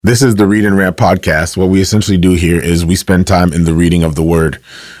This is the Read and Rant podcast. What we essentially do here is we spend time in the reading of the word.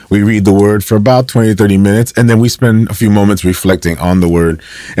 We read the word for about 20 to 30 minutes, and then we spend a few moments reflecting on the word.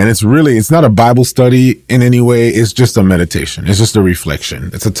 And it's not a Bible study in any way. It's just a meditation. It's just a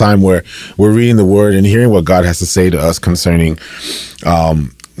reflection. It's a time where we're reading the word and hearing what God has to say to us concerning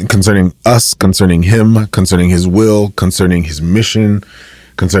us, concerning him, concerning his will, concerning his mission,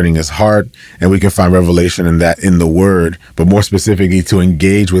 concerning his heart, and we can find revelation in that in the word, but more specifically to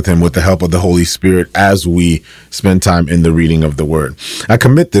engage with him with the help of the Holy Spirit as we spend time in the reading of the word. I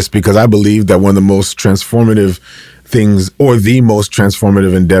commit this because I believe that one of the most transformative things, or the most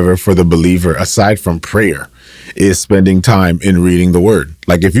transformative endeavor for the believer, aside from prayer, is spending time in reading the word.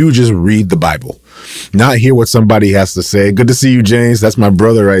 Like if you just read the Bible, not hear what somebody has to say. Good to see you, James. That's my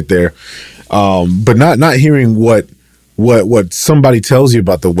brother right there. But not hearing what somebody tells you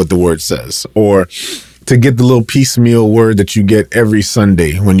about what the word says, or to get the little piecemeal word that you get every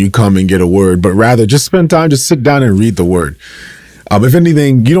Sunday when you come and get a word, but rather just spend time, just sit down and read the word. If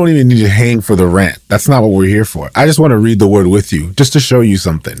anything, you don't even need to hang for the rant. That's not what we're here for. I just want to read the word with you, just to show you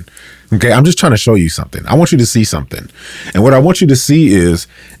something. Okay, I'm just trying to show you something. I want you to see something. And what I want you to see is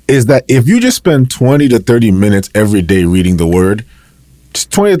that if you just spend 20 to 30 minutes every day reading the word,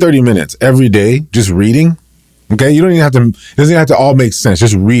 just 20 to 30 minutes every day just reading, okay, you don't even have to, it doesn't have to all make sense.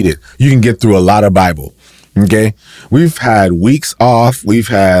 Just read it. You can get through a lot of Bible. Okay. We've had weeks off. We've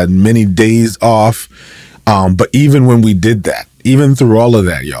had many days off. But even when we did that, even through all of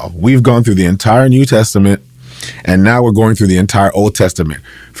that, y'all, we've gone through the entire New Testament, and now we're going through the entire Old Testament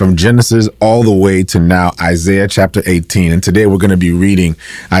from Genesis all the way to now Isaiah chapter 18. And today we're going to be reading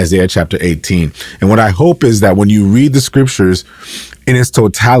Isaiah chapter 18. And what I hope is that when you read the scriptures in its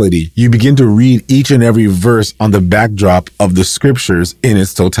totality, you begin to read each and every verse on the backdrop of the scriptures in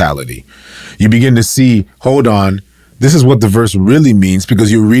its totality. You begin to see, hold on, this is what the verse really means,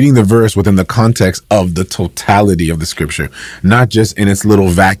 because you're reading the verse within the context of the totality of the scripture, not just in its little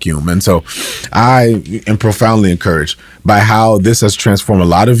vacuum. And so I am profoundly encouraged by how this has transformed a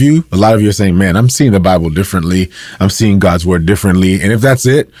lot of you. A lot of you are saying, man, I'm seeing the Bible differently. I'm seeing God's word differently. And if that's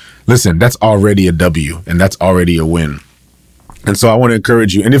it, listen, that's already a W, and that's already a win. And so I want to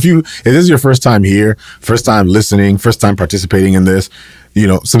encourage you. And if this is your first time here, first time listening, first time participating in this,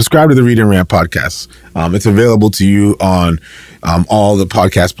 subscribe to the Read and Rant podcast. It's available to you on all the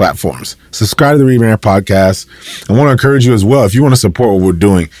podcast platforms. Subscribe to the Read and Rant podcast. I want to encourage you as well. If you want to support what we're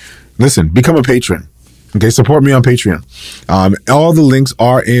doing, listen, become a patron. Okay, support me on Patreon. All the links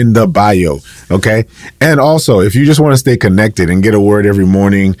are in the bio. Okay, and also if you just want to stay connected and get a word every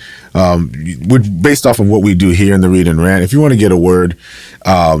morning, based off of what we do here in the Read and Rant, if you want to get a word,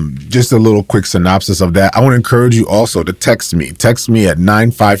 just a little quick synopsis of that, I want to encourage you also to text me. Text me at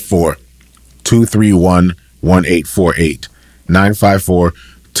 954-231-1848.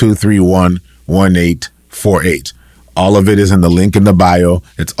 954-231-1848. All of it is in the link in the bio.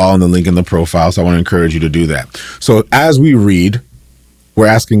 It's all in the link in the profile. So I want to encourage you to do that. So as we read, we're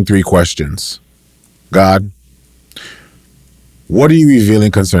asking 3 questions. God, what are you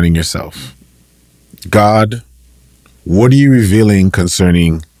revealing concerning yourself? God, what are you revealing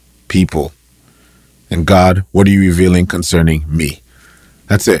concerning people? And God, what are you revealing concerning me?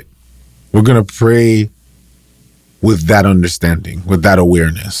 That's it. We're going to pray with that understanding, with that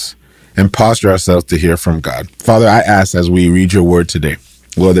awareness, and posture ourselves to hear from God. Father, I ask as we read your word today,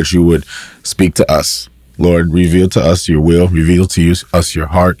 Lord, that you would speak to us. Lord, reveal to us your will, reveal to us your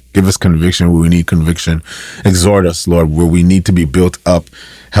heart. Give us conviction where we need conviction. Exhort us, Lord, where we need to be built up.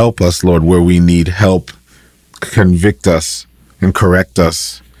 Help us, Lord, where we need help. Convict us and correct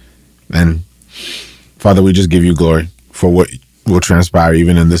us. And Father, we just give you glory for what will transpire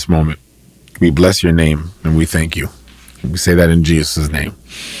even in this moment. We bless your name and we thank you. We say that in Jesus' name.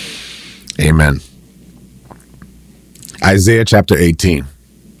 Amen. Isaiah chapter 18.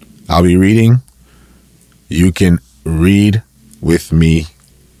 I'll be reading. You can read with me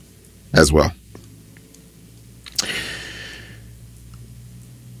as well.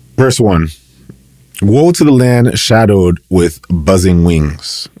 Verse 1. Woe to the land shadowed with buzzing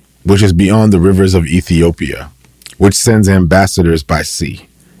wings, which is beyond the rivers of Ethiopia, which sends ambassadors by sea,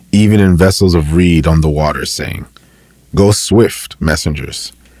 even in vessels of reed on the water, saying, Go swift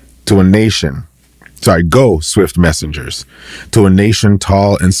messengers to a nation. Go swift messengers to a nation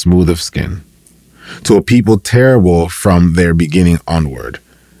tall and smooth of skin, to a people terrible from their beginning onward,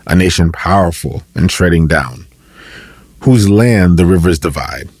 a nation powerful and treading down, whose land the rivers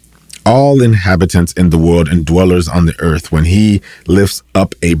divide. All inhabitants in the world and dwellers on the earth, when he lifts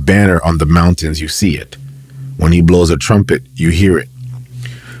up a banner on the mountains, you see it. When he blows a trumpet, you hear it.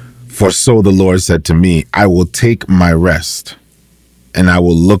 For so the Lord said to me, I will take my rest. and I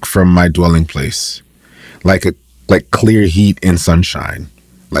will look from my dwelling place, like clear heat in sunshine,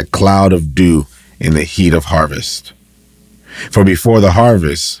 like cloud of dew in the heat of harvest. For before the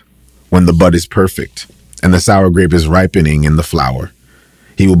harvest, when the bud is perfect, and the sour grape is ripening in the flower,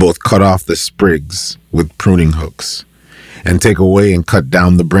 he will both cut off the sprigs with pruning hooks, and take away and cut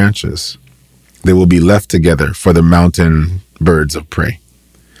down the branches. They will be left together for the mountain birds of prey,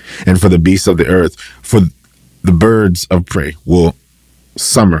 and for the beasts of the earth, for the birds of prey will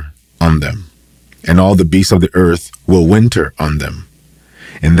summer on them, and all the beasts of the earth will winter on them.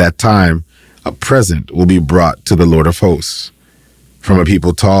 In that time, a present will be brought to the Lord of hosts, from a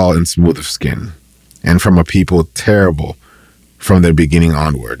people tall and smooth of skin, and from a people terrible from their beginning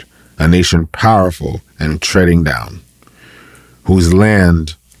onward, a nation powerful and treading down, whose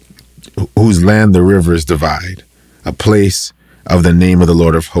land the rivers divide, a place of the name of the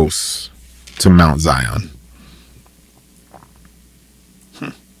Lord of hosts, to Mount Zion.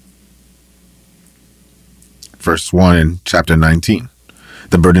 Verse 1 in chapter 19.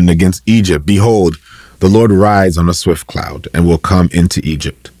 The burden against Egypt. Behold, the Lord rides on a swift cloud and will come into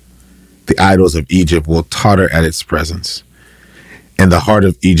Egypt. The idols of Egypt will totter at its presence, and the heart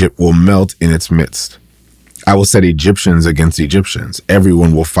of Egypt will melt in its midst. I will set Egyptians against Egyptians.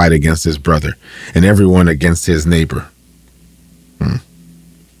 Everyone will fight against his brother, and everyone against his neighbor.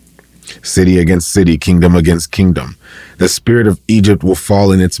 City against city, kingdom against kingdom. The spirit of Egypt will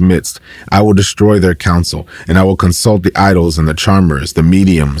fall in its midst. I will destroy their counsel, and I will consult the idols and the charmers, the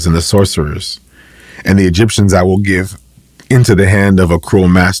mediums and the sorcerers. And the Egyptians I will give into the hand of a cruel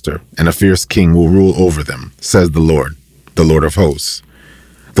master, and a fierce king will rule over them, says the Lord of hosts.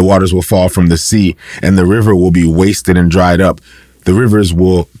 The waters will fall from the sea, and the river will be wasted and dried up. The rivers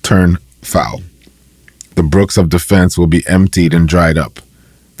will turn foul. The brooks of defense will be emptied and dried up.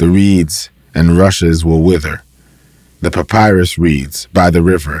 The reeds and rushes will wither. The papyrus reeds by the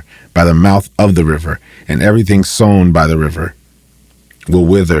river, by the mouth of the river, and everything sown by the river will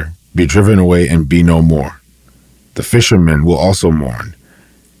wither, be driven away, and be no more. The fishermen will also mourn,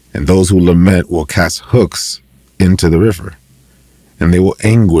 and those who lament will cast hooks into the river, and they will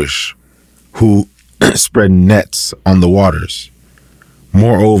anguish who spread nets on the waters.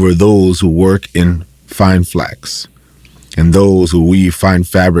 Moreover, those who work in fine flax and those who weave fine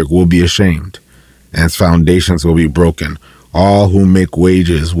fabric will be ashamed, and its foundations will be broken. All who make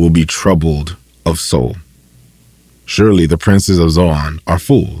wages will be troubled of soul. Surely the princes of Zoan are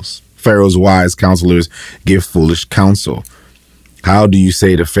fools. Pharaoh's wise counselors give foolish counsel. How do you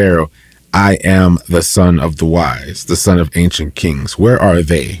say to Pharaoh, I am the son of the wise, the son of ancient kings? Where are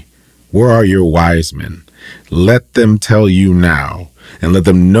they? Where are your wise men? Let them tell you now, and let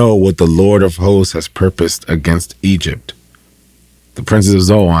them know what the Lord of hosts has purposed against Egypt. The princes of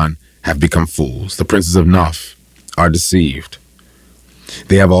Zoan have become fools. The princes of Noph are deceived.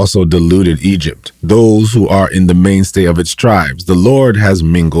 They have also deluded Egypt, those who are in the mainstay of its tribes. The Lord has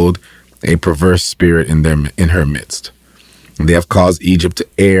mingled a perverse spirit in her midst. They have caused Egypt to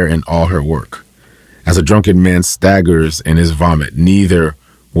err in all her work. As a drunken man staggers in his vomit, neither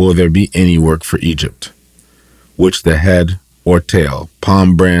will there be any work for Egypt, which the head or tail,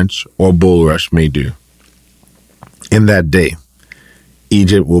 palm branch or bulrush may do. In that day,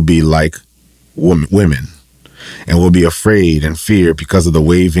 Egypt will be like women, and will be afraid and fear because of the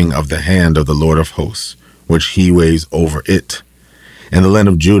waving of the hand of the Lord of hosts, which he waves over it. And the land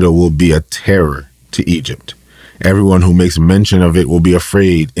of Judah will be a terror to Egypt. Everyone who makes mention of it will be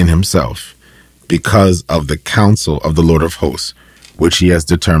afraid in himself, because of the counsel of the Lord of hosts, which he has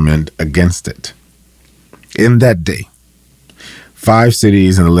determined against it. In that day, 5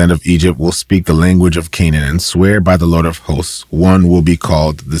 cities in the land of Egypt will speak the language of Canaan and swear by the Lord of hosts. One will be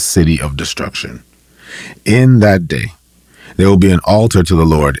called the city of destruction. In that day, there will be an altar to the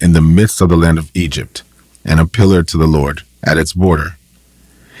Lord in the midst of the land of Egypt, and a pillar to the Lord at its border.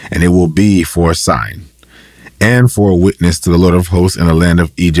 And it will be for a sign and for a witness to the Lord of hosts in the land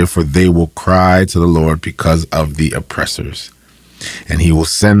of Egypt, for they will cry to the Lord because of the oppressors. And he will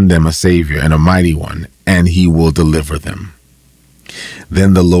send them a savior and a mighty one, and he will deliver them.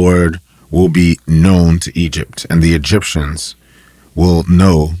 Then the Lord will be known to Egypt, and the Egyptians will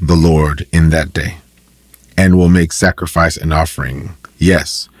know the Lord in that day, and will make sacrifice and offering.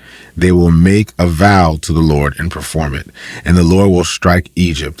 Yes, they will make a vow to the Lord and perform it, and the Lord will strike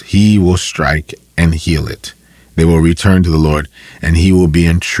Egypt. He will strike and heal it. They will return to the Lord, and he will be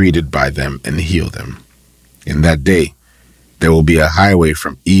entreated by them and heal them. In that day, there will be a highway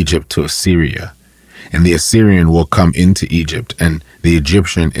from Egypt to Assyria, and the Assyrian will come into Egypt, and the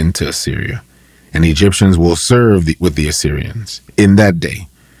Egyptian into Assyria, and the Egyptians will serve with the Assyrians. In that day,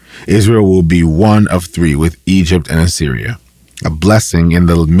 Israel will be one of 3 with Egypt and Assyria, a blessing in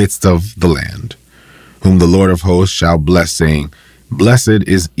the midst of the land, whom the Lord of hosts shall bless, saying, Blessed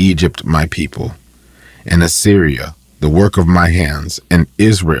is Egypt, my people, and Assyria, the work of my hands, and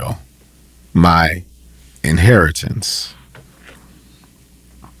Israel, my inheritance.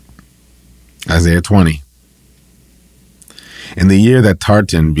 Isaiah 20. In the year that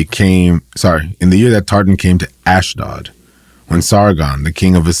Tartan came to Ashdod, when Sargon, the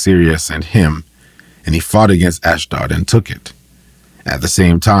king of Assyria, sent him, and he fought against Ashdod and took it. At the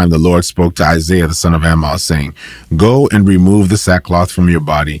same time, the Lord spoke to Isaiah the son of Amoz, saying, Go and remove the sackcloth from your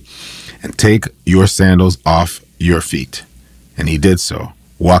body, and take your sandals off your feet. And he did so,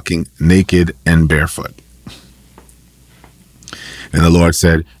 walking naked and barefoot. And the Lord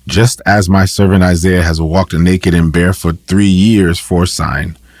said, Just as my servant Isaiah has walked naked and barefoot 3 years for a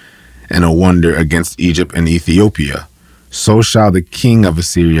sign and a wonder against Egypt and Ethiopia, so shall the king of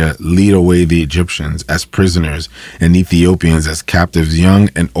Assyria lead away the Egyptians as prisoners and Ethiopians as captives, young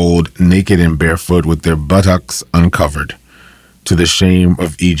and old, naked and barefoot, with their buttocks uncovered, to the shame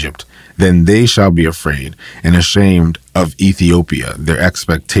of Egypt. Then they shall be afraid and ashamed of Ethiopia, their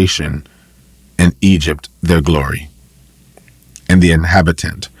expectation, and Egypt, their glory. And the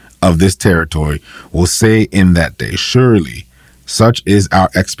inhabitant of this territory will say in that day, Surely such is our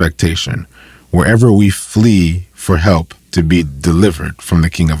expectation, wherever we flee for help to be delivered from the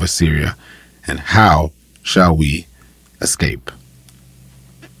king of Assyria. And how shall we escape?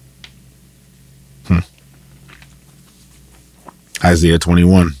 Isaiah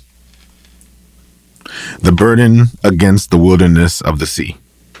 21. The burden against the wilderness of the sea.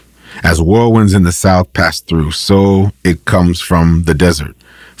 As whirlwinds in the south pass through, so it comes from the desert,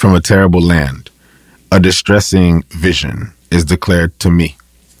 from a terrible land. A distressing vision is declared to me.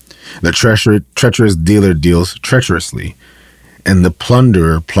 The treacherous dealer deals treacherously, and the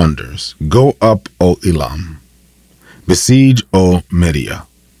plunderer plunders. Go up, O Elam. Besiege, O Media.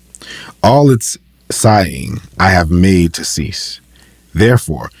 All its sighing I have made to cease.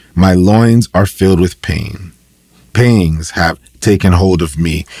 Therefore, my loins are filled with pain. Pangs have taken hold of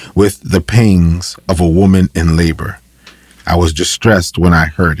me, with the pangs of a woman in labor. I was distressed when I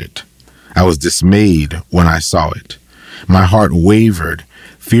heard it. I was dismayed when I saw it. My heart wavered.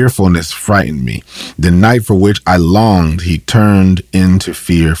 Fearfulness frightened me. The night for which I longed, he turned into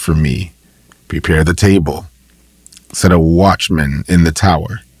fear for me. Prepare the table. Set a watchman in the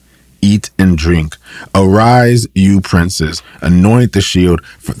tower. Eat and drink. Arise, you princes. Anoint the shield.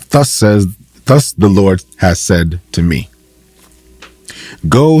 For thus the Lord has said to me.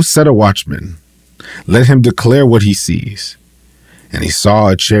 Go set a watchman. Let him declare what he sees. And he saw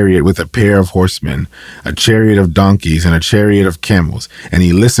a chariot with a pair of horsemen, a chariot of donkeys, and a chariot of camels. And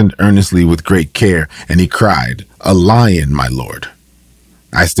he listened earnestly with great care, and he cried, A lion, my lord.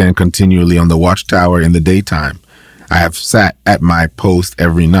 I stand continually on the watchtower in the daytime. I have sat at my post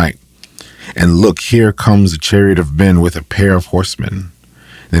every night. And look, here comes a chariot of men with a pair of horsemen.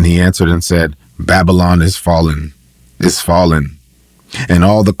 Then he answered and said, Babylon is fallen, and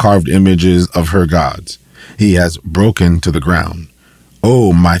all the carved images of her gods he has broken to the ground.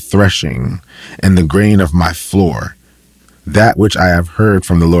 Oh, my threshing, and the grain of my floor, that which I have heard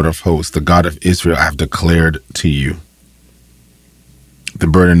from the Lord of hosts, the God of Israel, I have declared to you. The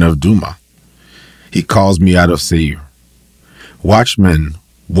burden of Duma. He calls me out of Seir. Watchman,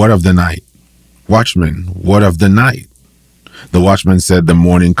 what of the night? Watchman, what of the night? The watchman said, The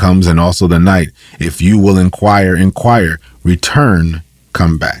morning comes, and also the night. If you will inquire. Return,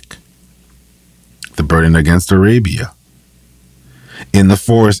 come back. The burden against Arabia. In the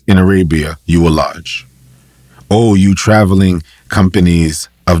forest in Arabia you will lodge. O you traveling companies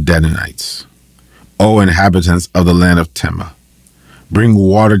of Dedanites. O inhabitants of the land of Tema. Bring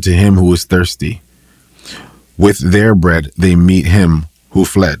water to him who is thirsty. With their bread they meet him who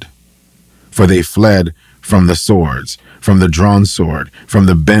fled. For they fled from the swords, from the drawn sword, from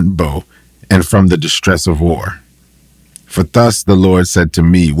the bent bow, and from the distress of war. For thus the Lord said to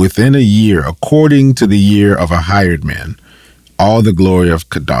me, Within a year, according to the year of a hired man, all the glory of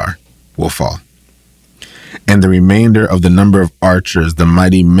Kedar will fall. And the remainder of the number of archers, the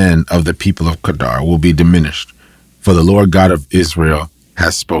mighty men of the people of Kedar, will be diminished, for the Lord God of Israel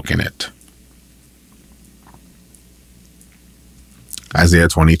has spoken it. Isaiah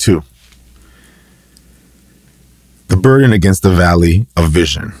 22. The burden against the valley of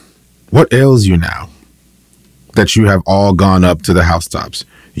vision. What ails you now, that you have all gone up to the housetops,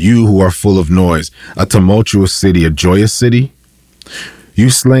 you who are full of noise, a tumultuous city, a joyous city? You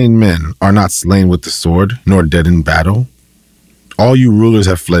slain men are not slain with the sword, nor dead in battle. All you rulers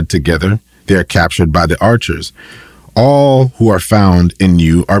have fled together. They are captured by the archers. All who are found in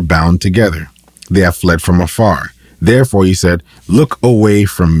you are bound together. They have fled from afar. Therefore he said, look away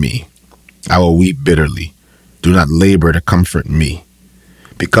from me. I will weep bitterly. Do not labor to comfort me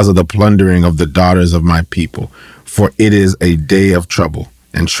because of the plundering of the daughters of my people, for it is a day of trouble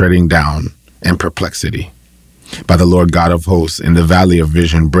and treading down and perplexity by the Lord God of hosts in the valley of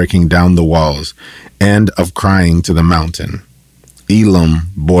vision, breaking down the walls, and of crying to the mountain. Elam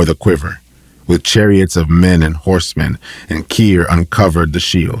bore the quiver with chariots of men and horsemen, and Kir uncovered the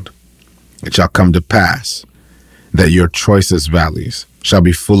shield. It shall come to pass that your choicest valleys shall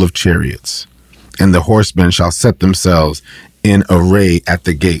be full of chariots, and the horsemen shall set themselves in array at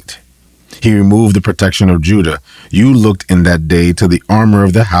the gate. He removed the protection of Judah. You looked in that day to the armor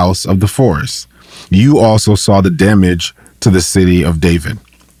of the house of the forest. You also saw the damage to the city of David,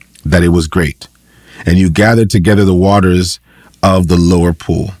 that it was great. And you gathered together the waters of the lower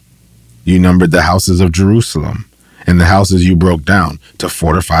pool. You numbered the houses of Jerusalem, and the houses you broke down to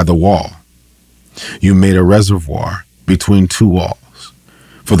fortify the wall. You made a reservoir between two walls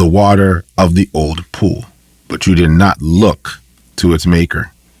for the water of the old pool, but you did not look to its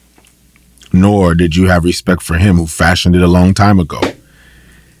maker, nor did you have respect for him who fashioned it a long time ago.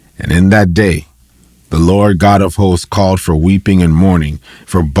 And in that day, the Lord God of hosts called for weeping and mourning,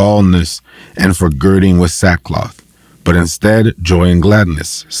 for baldness and for girding with sackcloth, but instead joy and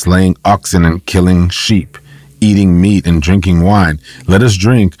gladness, slaying oxen and killing sheep, eating meat and drinking wine. Let us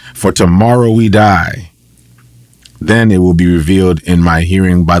drink, for tomorrow we die. Then it will be revealed in my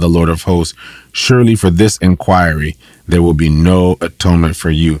hearing by the Lord of hosts, surely for this inquiry there will be no atonement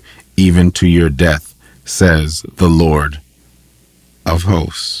for you, even to your death, says the Lord of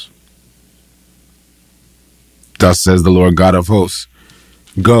hosts. Thus says the Lord God of hosts,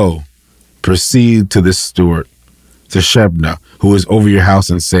 go, proceed to this steward, to Shebna, who is over your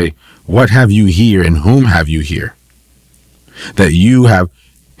house, and say, what have you here, and whom have you here, that you have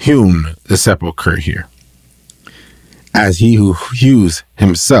hewn the sepulchre here, as he who hews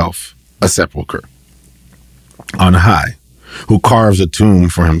himself a sepulchre on high, who carves a tomb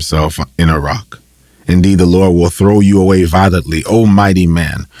for himself in a rock. Indeed, the Lord will throw you away violently, O mighty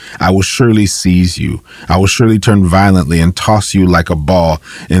man. I will surely seize you. I will surely turn violently and toss you like a ball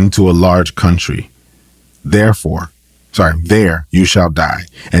into a large country. There you shall die,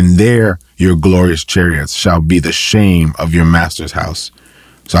 and there your glorious chariots shall be the shame of your master's house.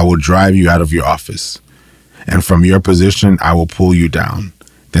 So I will drive you out of your office, and from your position I will pull you down.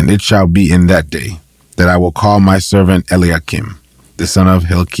 Then it shall be in that day that I will call my servant Eliakim, the son of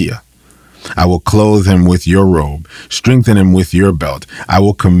Hilkiah. I will clothe him with your robe, strengthen him with your belt. I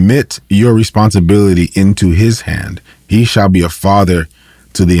will commit your responsibility into his hand. He shall be a father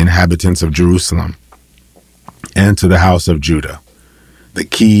to the inhabitants of Jerusalem and to the house of Judah. The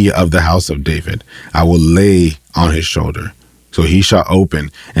key of the house of David I will lay on his shoulder. So he shall open,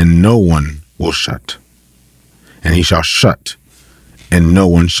 and no one will shut. And he shall shut, and no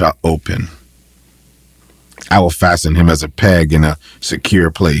one shall open. I will fasten him as a peg in a secure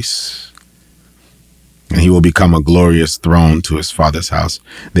place, and he will become a glorious throne to his father's house.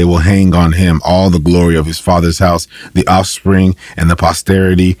 They will hang on him all the glory of his father's house, the offspring and the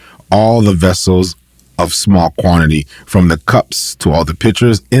posterity, all the vessels of small quantity, from the cups to all the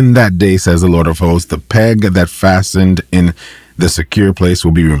pitchers. In that day, says the Lord of hosts, the peg that fastened in the secure place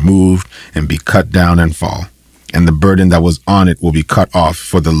will be removed and be cut down and fall, and the burden that was on it will be cut off,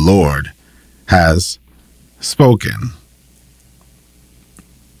 for the Lord has spoken.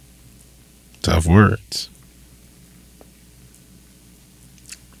 Tough words.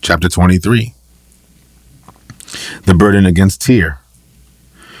 Chapter 23. The burden against Tyre.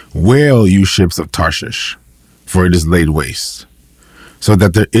 Wail, you ships of Tarshish, for it is laid waste, so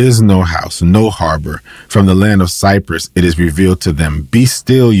that there is no house, no harbor. From the land of Cyprus it is revealed to them. Be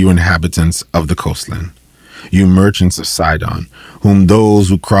still, you inhabitants of the coastland, you merchants of Sidon, whom those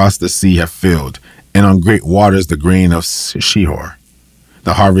who cross the sea have filled, and on great waters the grain of Shihor.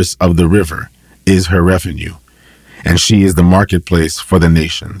 The harvest of the river is her revenue, and she is the marketplace for the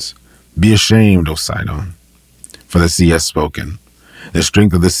nations. Be ashamed, O Sidon, for the sea has spoken. The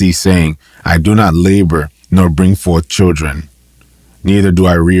strength of the sea, saying, I do not labor, nor bring forth children, neither do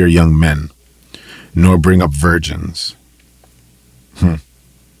I rear young men, nor bring up virgins.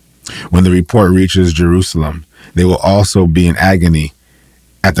 When the report reaches Jerusalem, they will also be in agony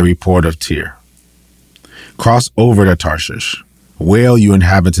at the report of Tyre. Cross over to Tarshish. Wail, you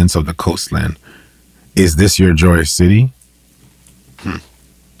inhabitants of the coastland. Is this your joyous city?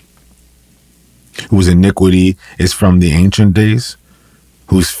 Whose iniquity is from the ancient days,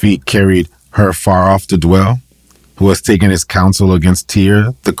 whose feet carried her far off to dwell, who has taken his counsel against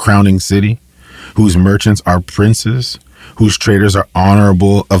Tyre, the crowning city, whose merchants are princes, whose traders are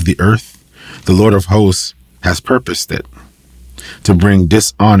honorable of the earth. The Lord of hosts has purposed it, to bring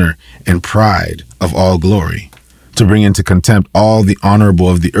dishonor and pride of all glory, to bring into contempt all the honorable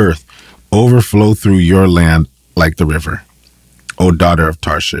of the earth, overflow through your land like the river. O daughter of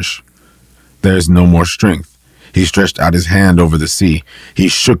Tarshish, there is no more strength. He stretched out his hand over the sea. He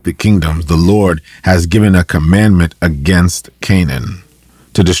shook the kingdoms. The Lord has given a commandment against Canaan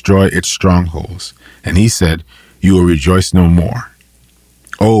to destroy its strongholds. And he said, you will rejoice no more.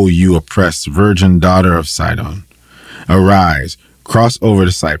 O you oppressed virgin daughter of Sidon, arise, cross over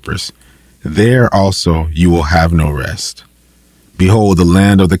to Cyprus. There also you will have no rest. Behold, the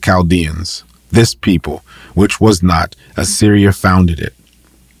land of the Chaldeans, this people, which was not, Assyria founded it.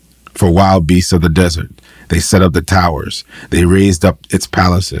 For wild beasts of the desert, they set up the towers. They raised up its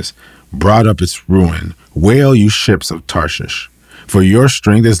palaces, brought up its ruin. Wail, you ships of Tarshish, for your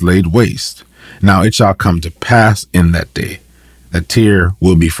strength is laid waste. Now it shall come to pass in that day that Tyre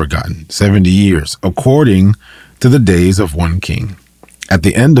will be forgotten 70 years, according to the days of one king. At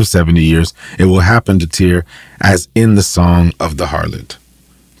the end of 70 years, it will happen to Tyre as in the song of the harlot.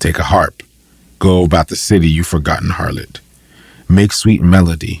 Take a harp, go about the city, you forgotten harlot. Make sweet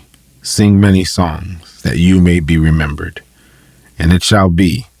melody, sing many songs, that you may be remembered. And it shall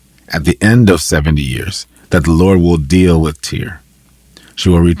be, at the end of 70 years, that the Lord will deal with Tyre. She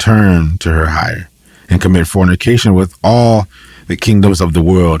will return to her hire and commit fornication with all the kingdoms of the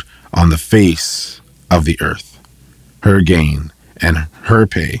world on the face of the earth. Her gain and her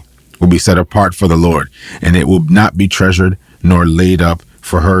pay will be set apart for the Lord, and it will not be treasured nor laid up,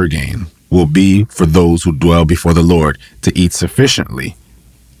 for her gain will be for those who dwell before the Lord to eat sufficiently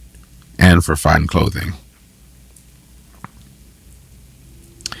and for fine clothing.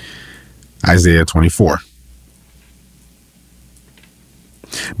 Isaiah 24.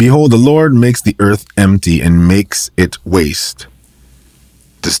 Behold, the Lord makes the earth empty and makes it waste,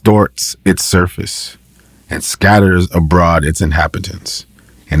 distorts its surface, and scatters abroad its inhabitants.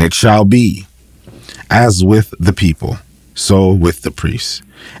 And it shall be, as with the people, so with the priest,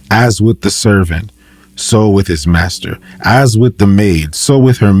 as with the servant, so with his master, as with the maid, so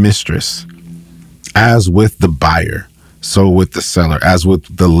with her mistress, as with the buyer, so with the seller, as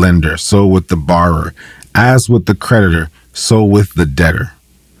with the lender, so with the borrower, as with the creditor, so with the debtor.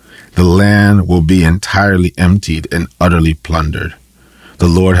 The land will be entirely emptied and utterly plundered. The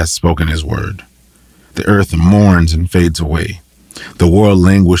Lord has spoken his word. The earth mourns and fades away. The world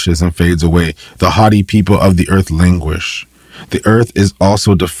languishes and fades away. The haughty people of the earth languish. The earth is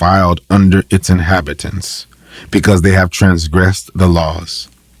also defiled under its inhabitants, because they have transgressed the laws,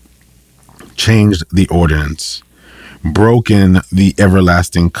 changed the ordinance, broken the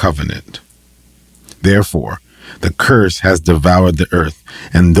everlasting covenant. Therefore, the curse has devoured the earth,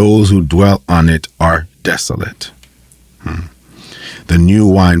 and those who dwell on it are desolate. The new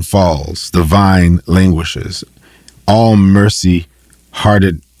wine falls, the vine languishes. All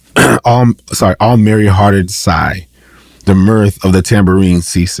merry-hearted sigh. The mirth of the tambourine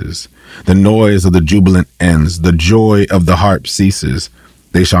ceases. The noise of the jubilant ends. The joy of the harp ceases.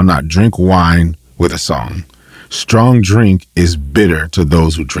 They shall not drink wine with a song. Strong drink is bitter to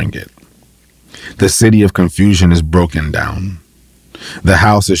those who drink it. The city of confusion is broken down. The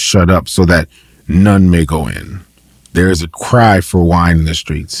house is shut up so that none may go in. There is a cry for wine in the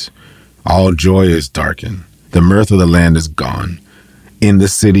streets. All joy is darkened. The mirth of the land is gone. In the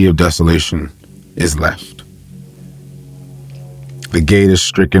city of desolation is left. The gate is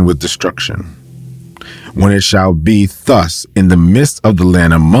stricken with destruction. When it shall be thus in the midst of the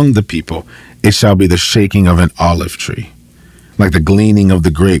land among the people, it shall be the shaking of an olive tree, like the gleaning of the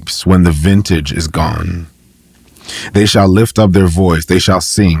grapes when the vintage is gone. They shall lift up their voice, they shall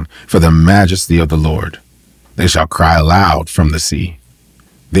sing for the majesty of the Lord. They shall cry aloud from the sea.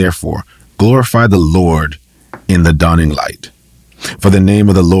 Therefore, glorify the Lord in the dawning light, for the name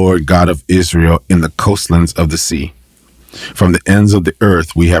of the Lord God of Israel in the coastlands of the sea. From the ends of the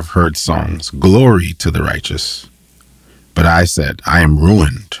earth we have heard songs, glory to the righteous. But I said, I am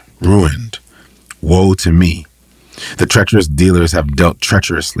ruined, ruined. Woe to me. The treacherous dealers have dealt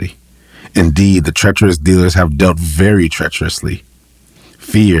treacherously. Indeed, the treacherous dealers have dealt very treacherously.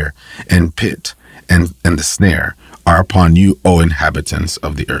 Fear and pit and the snare are upon you, O inhabitants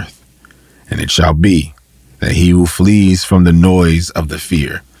of the earth. And it shall be that he who flees from the noise of the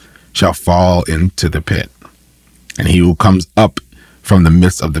fear shall fall into the pit. And he who comes up from the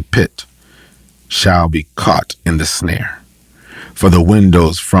midst of the pit shall be caught in the snare. For the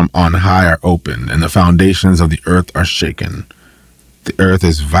windows from on high are opened, and the foundations of the earth are shaken. The earth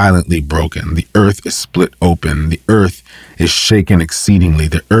is violently broken. The earth is split open. The earth is shaken exceedingly.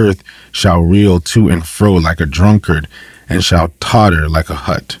 The earth shall reel to and fro like a drunkard, and shall totter like a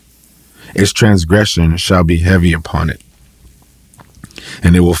hut. Its transgression shall be heavy upon it,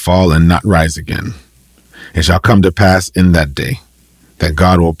 and it will fall and not rise again. It shall come to pass in that day that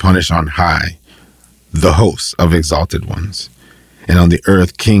God will punish on high the hosts of exalted ones, and on the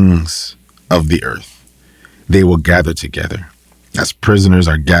earth kings of the earth. They will gather together, as prisoners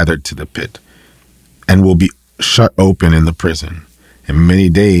are gathered to the pit, and will be shut open in the prison. In many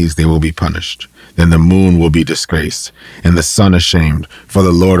days they will be punished. Then the moon will be disgraced, and the sun ashamed, for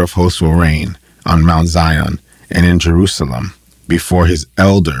the Lord of hosts will reign on Mount Zion and in Jerusalem before his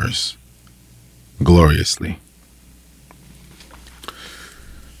elders gloriously.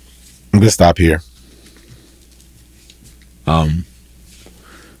 I'm going to stop here.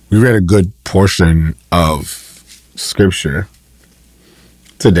 We read a good portion of scripture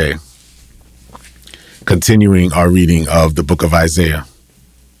today, continuing our reading of the book of Isaiah.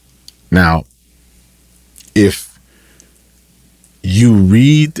 Now, if you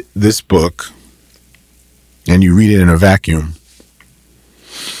read this book and you read it in a vacuum,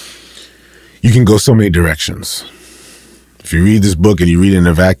 you can go so many directions. If you read this book and you read it in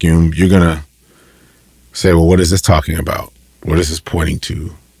a vacuum, you're going to say, well, what is this talking about? What is this pointing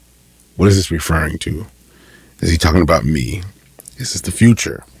to? What is this referring to? Is he talking about me? Is this the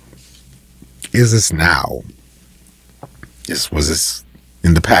future? Is this now? Was this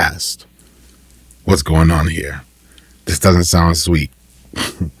in the past? What's going on here? This doesn't sound sweet.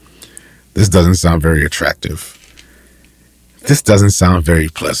 This doesn't sound very attractive. This doesn't sound very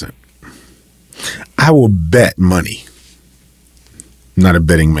pleasant. I will bet money. I'm not a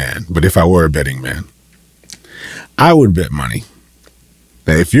betting man, but if I were a betting man, I would bet money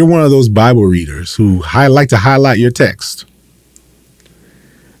that if you're one of those Bible readers who like to highlight your text,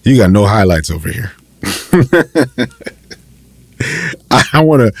 you got no highlights over here. I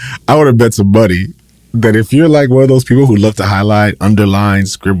want to bet some money that if you're like one of those people who love to highlight, underline,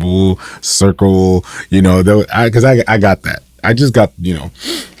 scribble, circle, because I got that. I just got,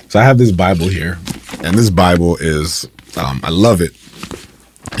 so I have this Bible here, and this Bible is, I love it.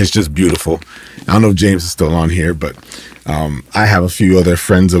 It's just beautiful. I don't know if James is still on here, but I have a few other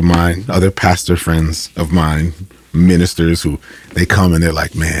friends of mine, other pastor friends of mine, ministers who they come and they're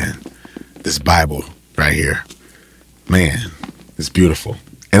like, man, this Bible right here, man, it's beautiful.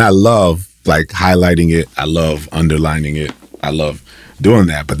 And I love like highlighting it. I love underlining it. I love doing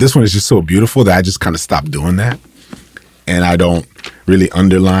that. But this one is just so beautiful that I just kind of stopped doing that. And I don't really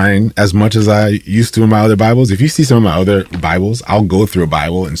underline as much as I used to in my other Bibles. If you see some of my other Bibles, I'll go through a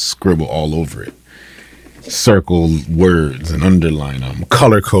Bible and scribble all over it. Circle words and underline them.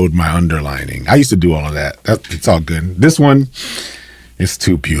 Color code my underlining. I used to do all of that. It's all good. This one is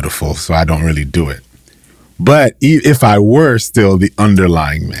too beautiful, so I don't really do it. But if I were still the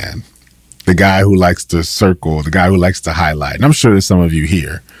underlying man, the guy who likes to circle, the guy who likes to highlight, and I'm sure there's some of you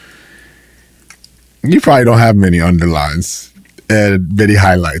here, you probably don't have many underlines and many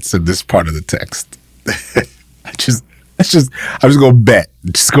highlights in this part of the text. I'm just gonna bet.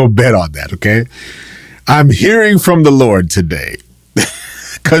 Just go bet on that, okay? I'm hearing from the Lord today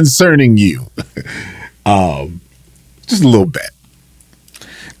concerning you. Just a little bit.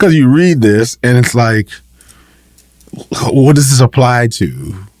 Because you read this and it's like, what does this apply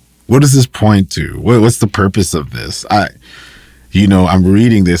to? What does this point to? What's the purpose of this? I'm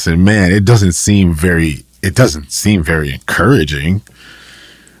reading this and man, it doesn't seem very encouraging.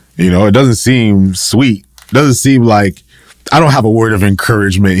 It doesn't seem sweet. It doesn't seem like I don't have a word of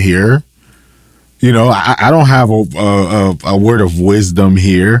encouragement here. I don't have a word of wisdom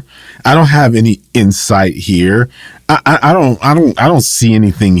here. I don't have any insight here. I don't see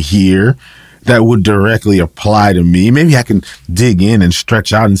anything here that would directly apply to me. Maybe I can dig in and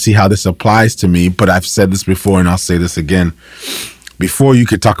stretch out and see how this applies to me. But I've said this before and I'll say this again. Before you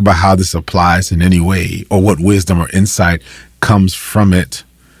could talk about how this applies in any way or what wisdom or insight comes from it,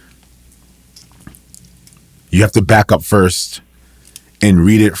 you have to back up first and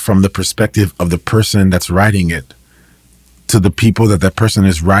read it from the perspective of the person that's writing it to the people that person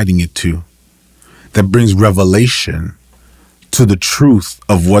is writing it to. That brings revelation to the truth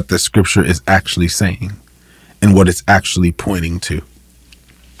of what the scripture is actually saying and what it's actually pointing to.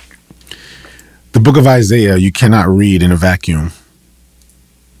 The book of Isaiah, you cannot read in a vacuum.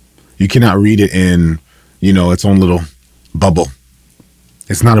 You cannot read it in, its own little bubble.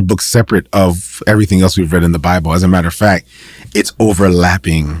 It's not a book separate of everything else we've read in the Bible. As a matter of fact, it's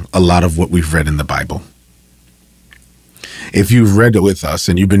overlapping a lot of what we've read in the Bible. If you've read it with us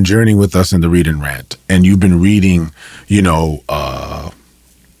and you've been journeying with us in the Read and Rant, and you've been reading,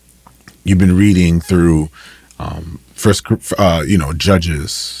 through first,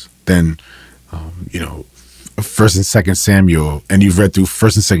 Judges, then, First and Second Samuel, and you've read through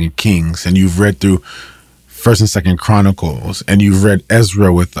First and Second Kings, and you've read through First and Second Chronicles, and you've read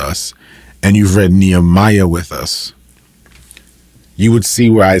Ezra with us, and you've read Nehemiah with us, you would see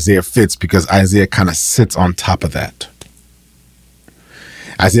where Isaiah fits, because Isaiah kind of sits on top of that.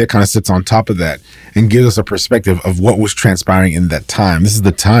 Isaiah kind of sits on top of that and gives us a perspective of what was transpiring in that time. This is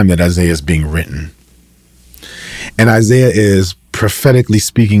the time that Isaiah is being written. And Isaiah is prophetically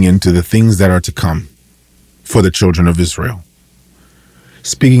speaking into the things that are to come for the children of Israel.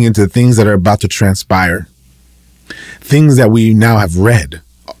 Speaking into things that are about to transpire. Things that we now have read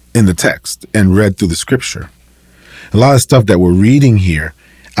in the text and read through the scripture. A lot of stuff that we're reading here,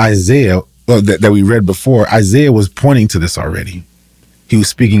 Isaiah, that we read before, Isaiah was pointing to this already. He was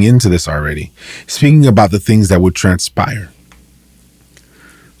speaking into this already, speaking about the things that would transpire.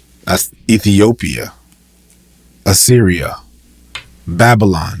 Ethiopia, Assyria,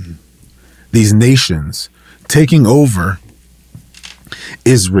 Babylon, these nations taking over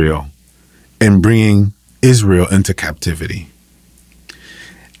Israel and bringing Israel into captivity.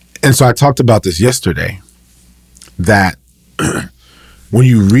 And so I talked about this yesterday, that when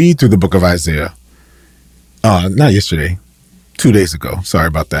you read through the book of Isaiah, not yesterday, 2 days ago, sorry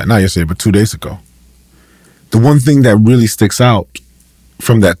about that, not yesterday, but 2 days ago, the one thing that really sticks out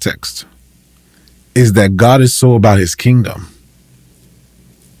from that text is that God is so about his kingdom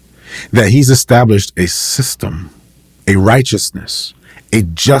that he's established a system, a righteousness, a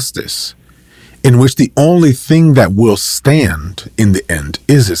justice, in which the only thing that will stand in the end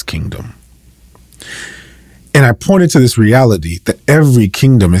is his kingdom. And I pointed to this reality that every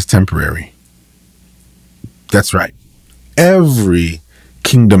kingdom is temporary. That's right. Every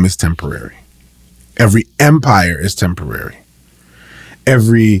kingdom is temporary. Every empire is temporary.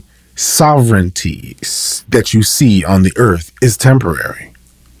 Every sovereignty that you see on the earth is temporary.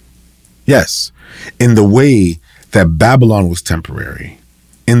 Yes, in the way that Babylon was temporary,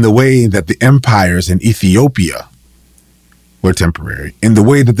 in the way that the empires in Ethiopia were temporary, in the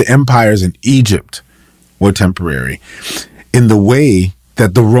way that the empires in Egypt were temporary, in the way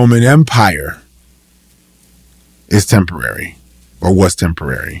that the Roman Empire is temporary or was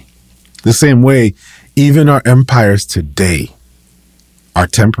temporary. The same way, even our empires today are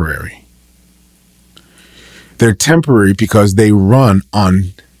temporary. They're temporary because they run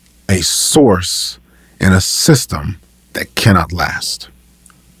on a source and a system that cannot last.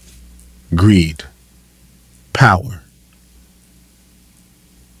 Greed, power,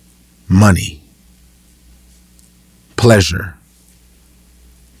 money, pleasure,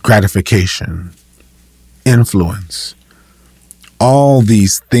 gratification, influence. All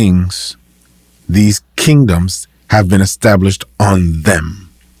these things, these kingdoms have been established on them.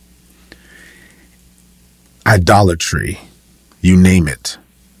 Idolatry, you name it.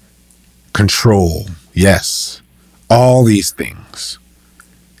 Control, yes. All these things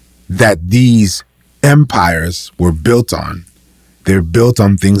that these empires were built on, they're built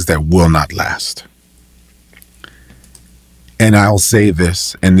on things that will not last. And I'll say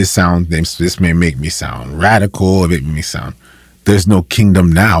this, and this may make me sound radical, it may make me sound, there's no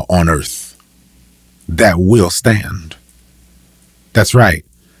kingdom now on earth that will stand. That's right.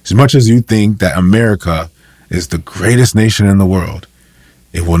 As much as you think that America is the greatest nation in the world,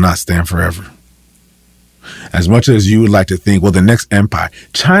 it will not stand forever. As much as you would like to think, well, the next empire,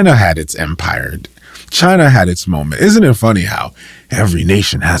 China had its empire. China had its moment. Isn't it funny how every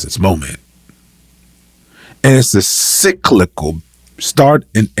nation has its moment? And it's a cyclical start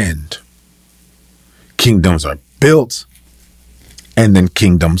and end. Kingdoms are built and then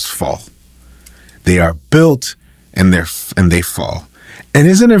kingdoms fall. They are built and they fall. And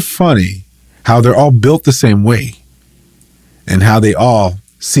isn't it funny how they're all built the same way and how they all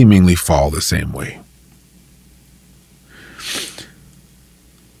seemingly fall the same way?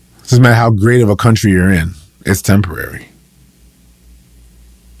 Doesn't matter how great of a country you're in, it's temporary.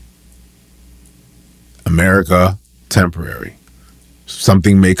 America, temporary.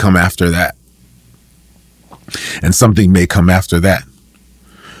 Something may come after that. And something may come after that.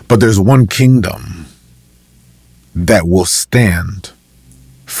 But there's one kingdom that will stand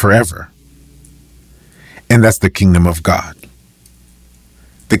forever. And that's the kingdom of God.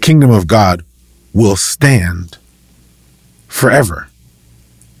 The kingdom of God will stand forever.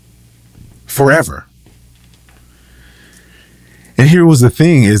 Forever. And here was the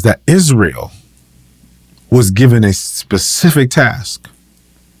thing, is that Israel was given a specific task.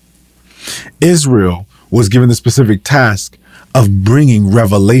 Israel was given the specific task of bringing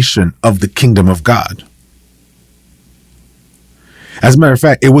revelation of the kingdom of God. As a matter of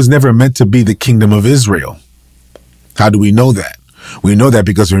fact, it was never meant to be the kingdom of Israel. How do we know that? We know that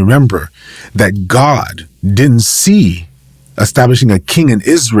because remember that God didn't see establishing a king in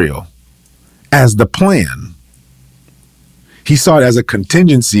Israel as the plan. He saw it as a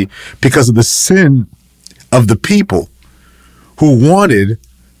contingency because of the sin of the people who wanted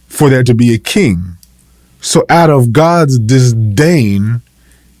for there to be a king. So out of God's disdain,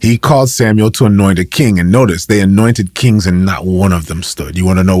 he called Samuel to anoint a king. And notice, they anointed kings and not one of them stood. You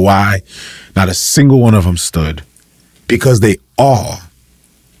want to know why? Not a single one of them stood. Because they all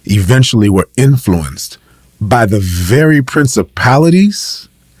eventually were influenced by the very principalities,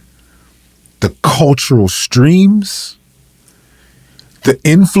 the cultural streams, the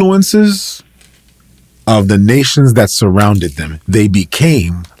influences of the nations that surrounded them. They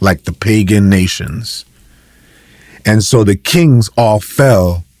became like the pagan nations. And so the kings all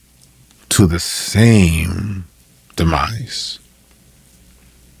fell to the same demise.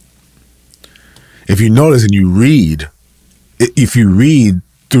 If you notice and you read, if you read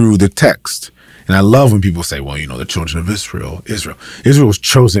through the text, and I love when people say, well, you know, the children of Israel was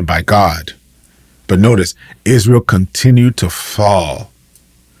chosen by God. But notice, Israel continued to fall.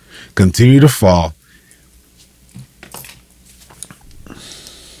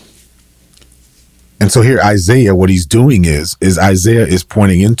 And so here Isaiah, what he's doing is Isaiah is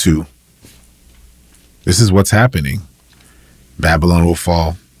pointing into, this is what's happening. Babylon will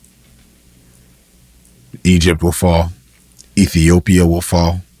fall. Egypt will fall. Ethiopia will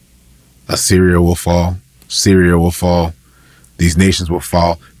fall. Assyria will fall. Syria will fall. These nations will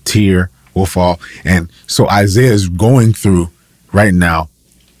fall. Tyre will fall. And so Isaiah is going through right now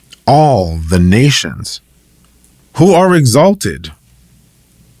all the nations who are exalted,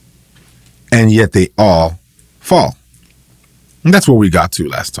 and yet they all fall. And that's where we got to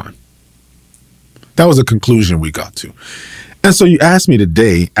last time. That was a conclusion we got to. And so you asked me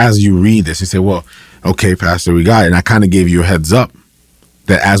today, as you read this, you say, well, okay, Pastor, we got it. And I kind of gave you a heads up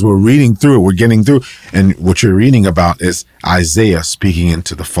that as we're reading through it, we're getting through. And what you're reading about is Isaiah speaking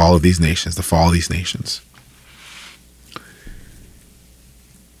into the fall of these nations, the fall of these nations.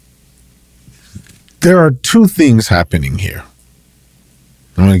 There are two things happening here.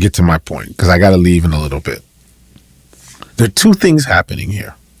 I'm going to get to my point because I got to leave in a little bit. There are two things happening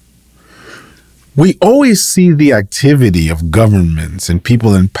here. We always see the activity of governments and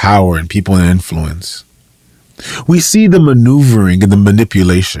people in power and people in influence. We see the maneuvering and the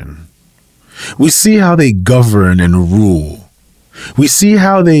manipulation. We see how they govern and rule. We see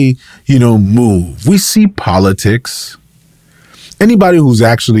how they, move. We see politics. Anyone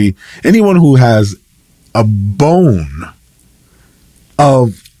who has a bone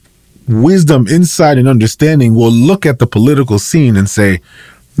of wisdom, insight, and understanding will look at the political scene and say,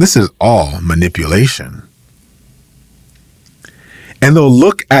 this is all manipulation. And they'll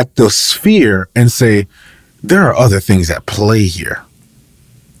look at the sphere and say, there are other things at play here.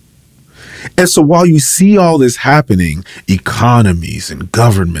 And so while you see all this happening, economies and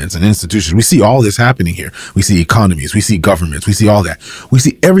governments and institutions, we see all this happening here. We see economies, we see governments, we see all that. We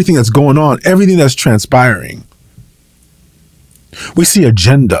see everything that's going on, everything that's transpiring. We see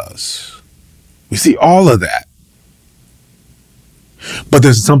agendas. We see all of that. But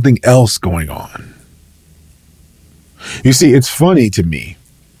there's something else going on. You see, it's funny to me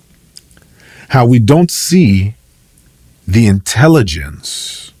how we don't see the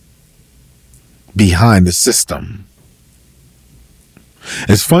intelligence behind the system.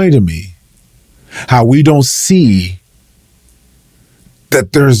 It's funny to me how we don't see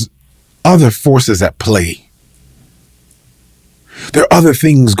that there's other forces at play. There are other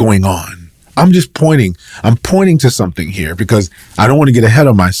things going on. I'm pointing to something here because I don't want to get ahead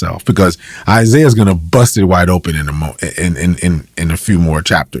of myself, because Isaiah's going to bust it wide open in a few more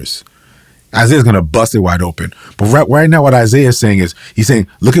chapters. Isaiah's going to bust it wide open. But right now what Isaiah is saying is, he's saying,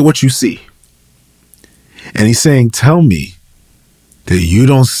 look at what you see. And he's saying, tell me that you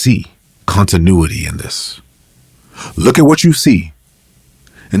don't see continuity in this. Look at what you see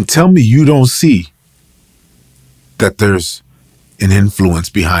and tell me you don't see that there's an influence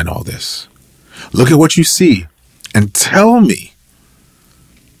behind all this. Look at what you see and tell me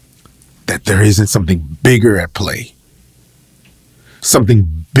that there isn't something bigger at play,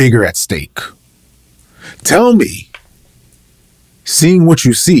 something bigger at stake. Tell me, seeing what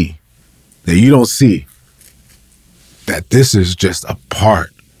you see, that you don't see that this is just a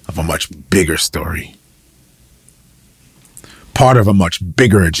part of a much bigger story, part of a much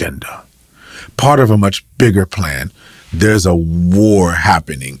bigger agenda, part of a much bigger plan. There's a war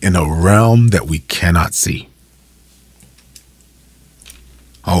happening in a realm that we cannot see.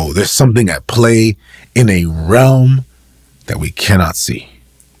 Oh, there's something at play in a realm that we cannot see.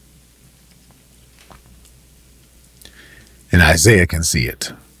 And Isaiah can see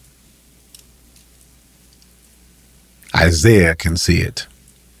it. Isaiah can see it.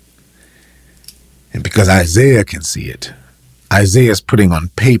 And because Isaiah can see it, Isaiah is putting on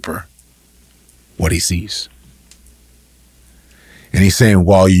paper what he sees. And he's saying,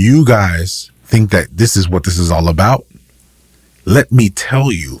 while you guys think that this is what this is all about, let me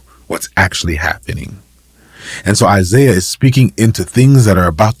tell you what's actually happening. And so Isaiah is speaking into things that are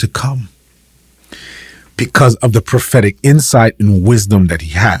about to come because of the prophetic insight and wisdom that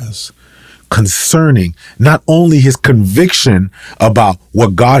he has concerning not only his conviction about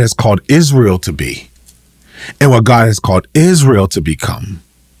what God has called Israel to be and what God has called Israel to become,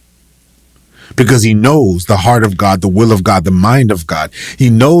 because he knows the heart of God, the will of God, the mind of God. He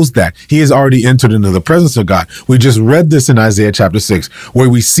knows that he has already entered into the presence of God. We just read this in Isaiah chapter 6, where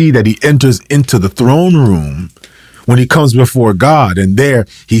we see that he enters into the throne room when he comes before God, and there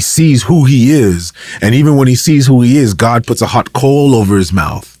he sees who he is. And even when he sees who he is, God puts a hot coal over his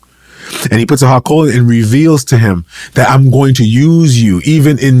mouth. And he puts a hot coal and reveals to him that I'm going to use you.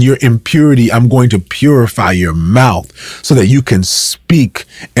 Even in your impurity, I'm going to purify your mouth so that you can speak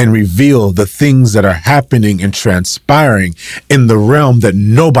and reveal the things that are happening and transpiring in the realm that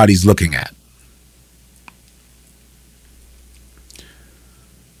nobody's looking at.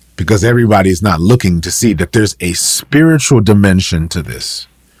 Because everybody is not looking to see that there's a spiritual dimension to this.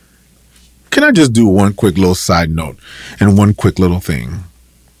 Can I just do one quick little side note and one quick little thing?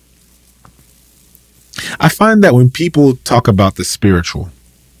 I find that when people talk about the spiritual,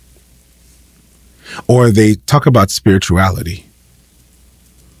 or they talk about spirituality,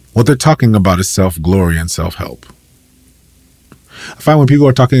 what they're talking about is self-glory and self-help. I find when people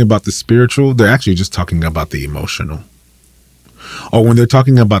are talking about the spiritual, they're actually just talking about the emotional. Or when they're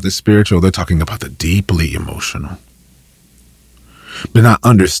talking about the spiritual, they're talking about the deeply emotional. They're not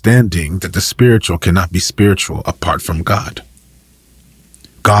understanding that the spiritual cannot be spiritual apart from God.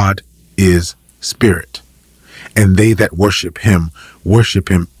 God is spirit, and they that worship him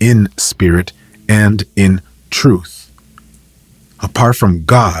in spirit and in truth. Apart from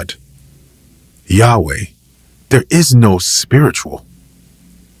God, Yahweh, there is no spiritual.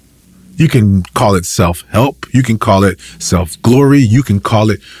 You can call it self-help, you can call it self-glory, you can call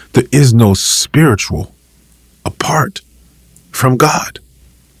it, there is no spiritual apart from God.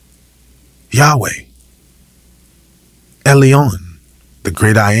 Yahweh, Elyon, the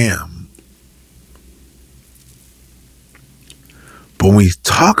great I am. But when we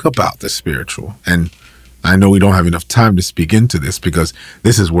talk about the spiritual, and I know we don't have enough time to speak into this because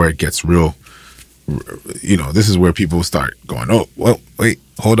this is where it gets real, this is where people start going, oh, well, wait,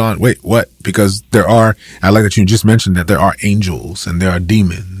 hold on, wait, what? Because I like that you just mentioned that there are angels and there are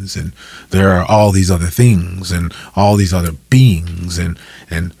demons and there are all these other things and all these other beings and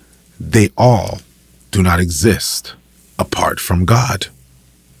they all do not exist apart from God.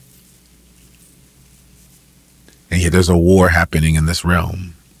 And yet there's a war happening in this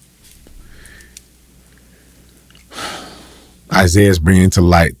realm. Isaiah is bringing to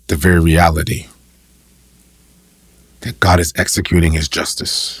light the very reality that God is executing his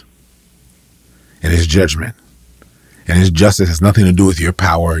justice and his judgment. And his justice has nothing to do with your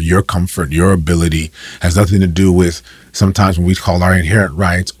power, your comfort, your ability, has nothing to do with sometimes when we call our inherent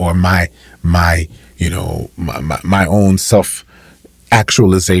rights or my own self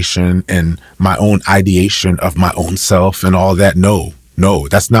actualization and my own ideation of my own self and all that. No,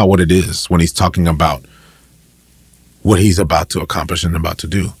 that's not what it is when he's talking about what he's about to accomplish and about to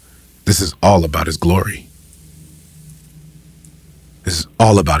do. This is all about his glory. This is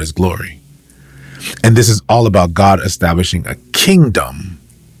all about his glory. And this is all about God establishing a kingdom.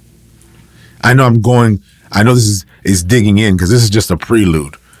 I know this is digging in because this is just a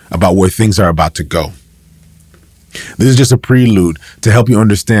prelude about where things are about to go. This is just a prelude to help you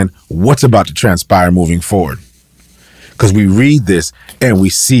understand what's about to transpire moving forward. Because we read this and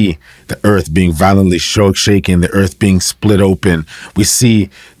we see the earth being violently shaken, the earth being split open. We see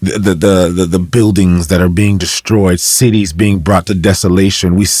the buildings that are being destroyed, cities being brought to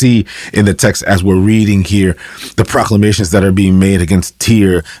desolation. We see in the text as we're reading here, the proclamations that are being made against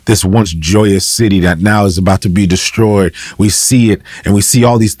Tyre, this once joyous city that now is about to be destroyed. We see it and we see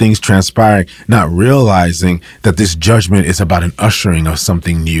all these things transpiring, not realizing that this judgment is about an ushering of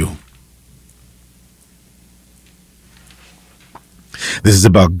something new. This is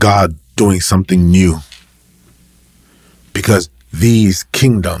about God doing something new, because these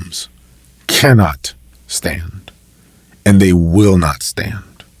kingdoms cannot stand and they will not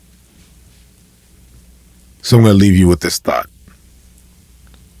stand. So I'm going to leave you with this thought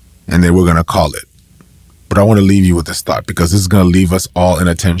and then we're going to call it. But I want to leave you with this thought because this is going to leave us all in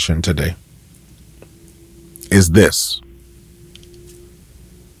attention today. Is this: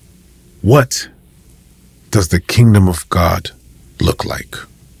 What does the kingdom of God look like?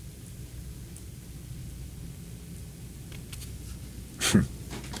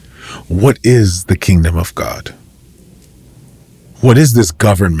 What is the kingdom of God? What is this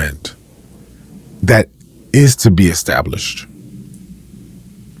government that is to be established?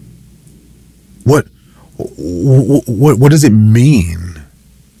 What does it mean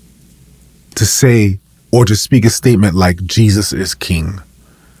to say or to speak a statement like Jesus is king?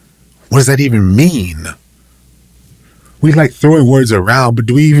 What does that even mean? We like throwing words around, but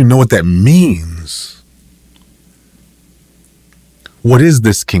do we even know what that means? What is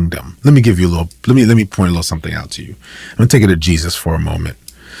this kingdom? Let me give you a little, let me point a little something out to you. I'm going to take it to Jesus for a moment.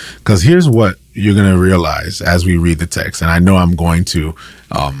 Because here's what you're going to realize as we read the text. And I know I'm going to,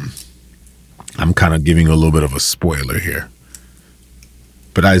 I'm kind of giving a little bit of a spoiler here.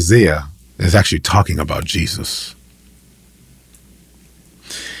 But Isaiah is actually talking about Jesus.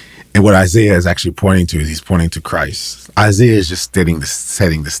 And what Isaiah is actually pointing to is he's pointing to Christ. Isaiah is just setting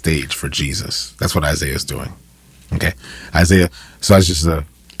the stage for Jesus. That's what Isaiah is doing. Okay. Isaiah. So that's just a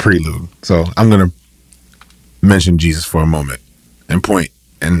prelude. So I'm going to mention Jesus for a moment and point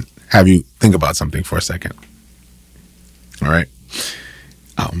and have you think about something for a second. All right.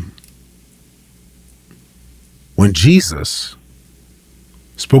 When Jesus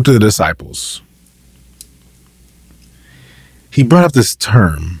spoke to the disciples, he brought up this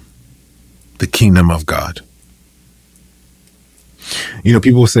term, the kingdom of God. You know,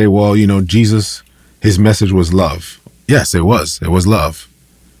 people say, well, you know, Jesus, his message was love. Yes, it was. It was love.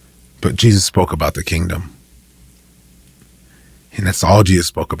 But Jesus spoke about the kingdom. And that's all Jesus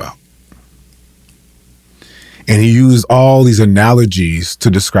spoke about. And he used all these analogies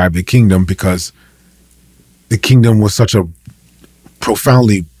to describe the kingdom because the kingdom was such a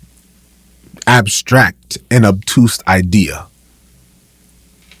profoundly abstract and obtuse idea.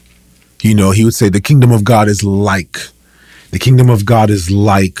 You know, he would say the kingdom of God is like. The kingdom of God is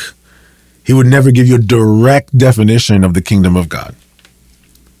like. He would never give you a direct definition of the kingdom of God.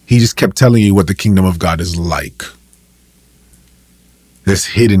 He just kept telling you what the kingdom of God is like. This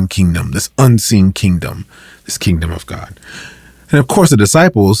hidden kingdom, this unseen kingdom, this kingdom of God. And of course, the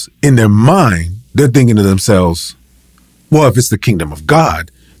disciples, in their mind, they're thinking to themselves, well, if it's the kingdom of God,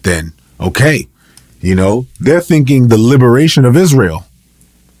 then okay. You know, they're thinking the liberation of Israel.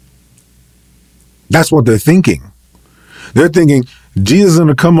 That's what they're thinking. They're thinking Jesus is going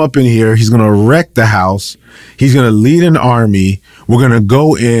to come up in here. He's going to wreck the house. He's going to lead an army. We're going to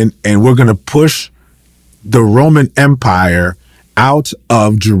go in and we're going to push the Roman Empire out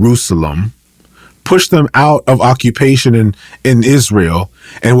of Jerusalem, push them out of occupation in Israel.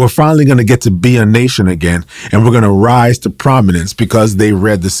 And we're finally going to get to be a nation again. And we're going to rise to prominence because they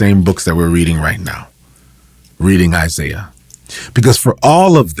read the same books that we're reading right now, reading Isaiah. Because for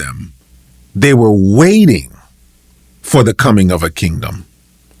all of them, they were waiting for the coming of a kingdom.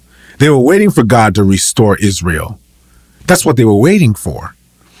 They were waiting for God to restore Israel. That's what they were waiting for.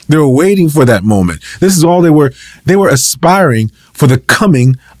 They were waiting for that moment. This is all they were aspiring for, the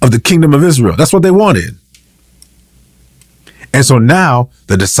coming of the kingdom of Israel. That's what they wanted. And so now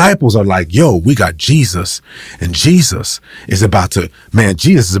the disciples are like, yo, we got Jesus, and Jesus is about to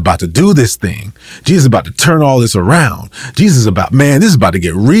do this thing. Jesus is about to turn all this around. Jesus is about, man, this is about to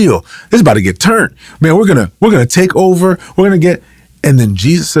get real. This is about to get turned. Man, we're going to take over. We're going to get, and then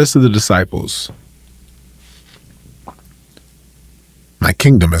Jesus says to the disciples, my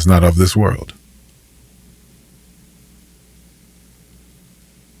kingdom is not of this world.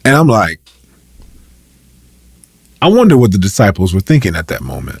 And I'm like, I wonder what the disciples were thinking at that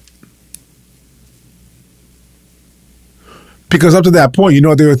moment. Because up to that point, you know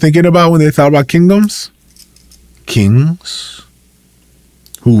what they were thinking about when they thought about kingdoms? Kings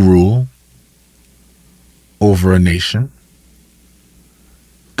who rule over a nation,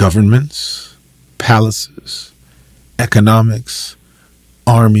 governments, palaces, economics,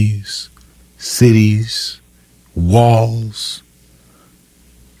 armies, cities, walls.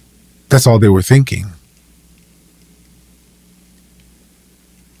 That's all they were thinking.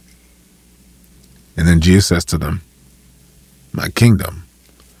 And then Jesus says to them, my kingdom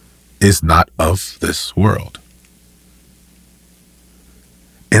is not of this world.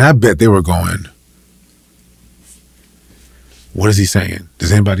 And I bet they were going, what is he saying?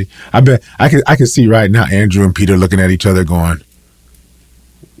 Does anybody? I bet I can see right now Andrew and Peter looking at each other going,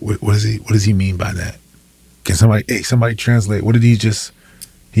 what does he mean by that? Can somebody translate? What did he's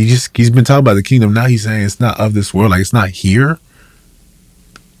been talking about the kingdom. Now he's saying it's not of this world. Like it's not here.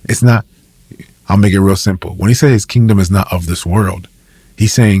 It's not. I'll make it real simple. When he said his kingdom is not of this world,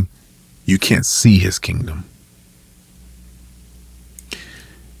 he's saying you can't see his kingdom.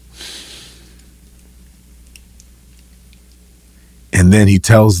 And then he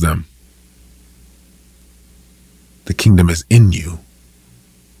tells them, the kingdom is in you.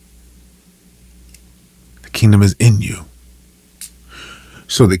 The kingdom is in you.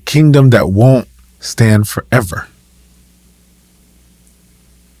 So the kingdom that won't stand forever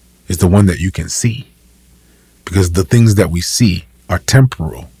is the one that you can see. Because the things that we see are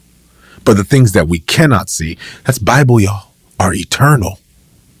temporal. But the things that we cannot see, that's Bible, y'all, are eternal.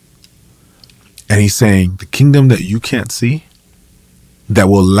 And he's saying the kingdom that you can't see, that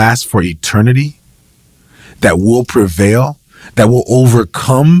will last for eternity, that will prevail, that will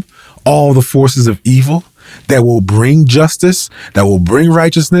overcome all the forces of evil, that will bring justice, that will bring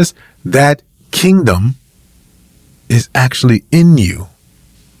righteousness, that kingdom is actually in you.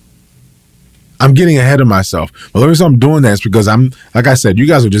 I'm getting ahead of myself. But the reason I'm doing that is because like I said, you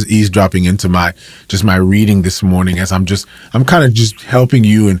guys are just eavesdropping into my reading this morning as I'm kind of just helping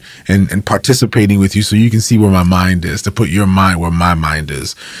you and participating with you so you can see where my mind is, to put your mind where my mind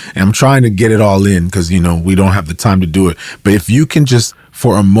is. And I'm trying to get it all in because, we don't have the time to do it. But if you can just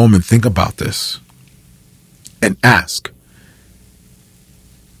for a moment think about this and ask,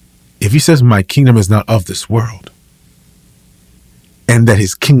 if he says my kingdom is not of this world, and that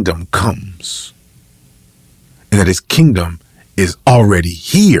his kingdom comes, and that his kingdom is already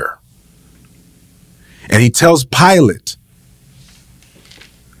here. And he tells Pilate,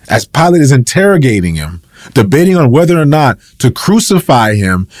 as Pilate is interrogating him, debating on whether or not to crucify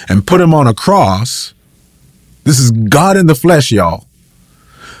him and put him on a cross, this is God in the flesh, y'all,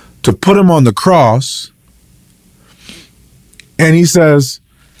 to put him on the cross. And he says,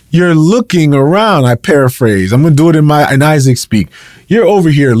 you're looking around. I paraphrase. I'm going to do it in Isaac speak. You're over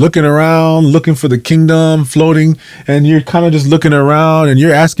here looking around, looking for the kingdom, floating, and you're kind of just looking around and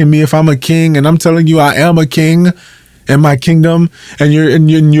you're asking me if I'm a king, and I'm telling you I am a king in my kingdom, and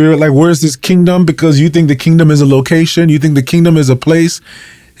you're like, where's this kingdom? Because you think the kingdom is a location, you think the kingdom is a place,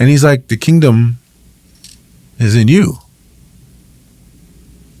 and he's like, the kingdom is in you.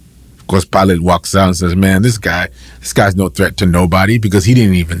 Of course, Pilate walks out and says, man, this guy's no threat to nobody, because he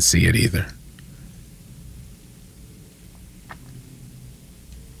didn't even see it either.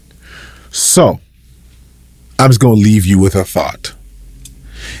 So, I'm just going to leave you with a thought.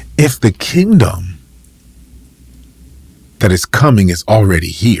 If the kingdom that is coming is already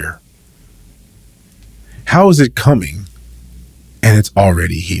here, how is it coming and it's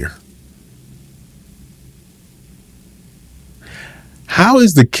already here? How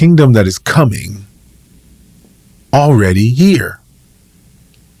is the kingdom that is coming already here?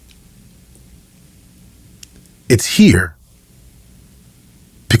 It's here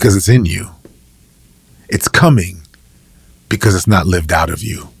because it's in you. It's coming because it's not lived out of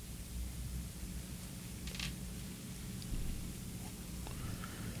you.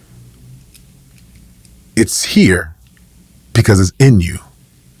 It's here because it's in you.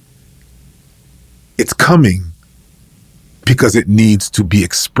 It's coming because it needs to be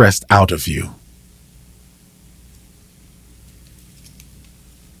expressed out of you.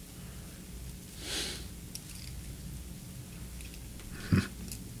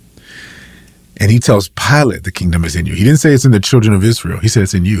 And he tells Pilate the kingdom is in you. He didn't say it's in the children of Israel. He said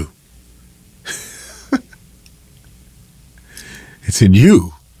it's in you. It's in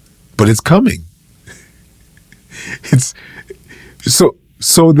you, but it's coming. It's so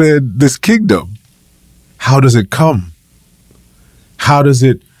this kingdom, how does it come? How does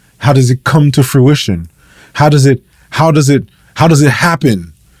it come to fruition? How does it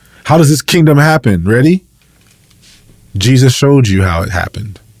happen? How does this kingdom happen? Ready? Jesus showed you how it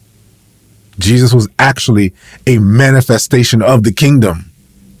happened. Jesus was actually a manifestation of the kingdom.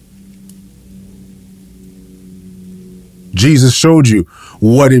 Jesus showed you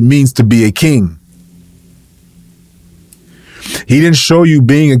what it means to be a king. He didn't show you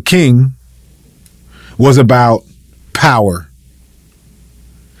being a king was about power.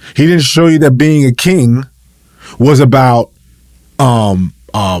 He didn't show you that being a king was about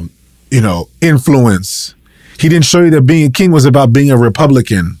influence. He didn't show you that being a king was about being a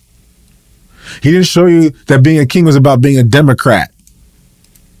Republican. He didn't show you that being a king was about being a Democrat.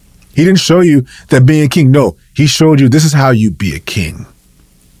 He didn't show you that being a king. No, he showed you this is how you be a king.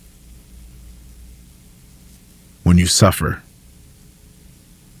 When you suffer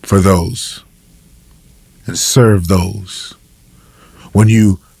for those and serve those. When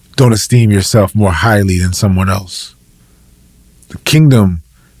you don't esteem yourself more highly than someone else. The kingdom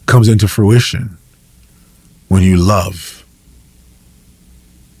comes into fruition when you love.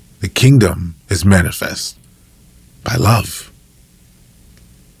 The kingdom is manifest by love.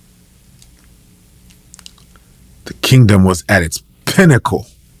 The kingdom was at its pinnacle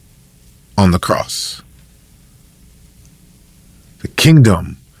on the cross. The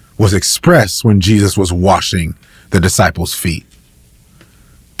kingdom was expressed when Jesus was washing the disciples' feet.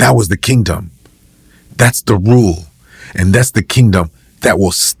 That was the kingdom. That's the rule. And that's the kingdom that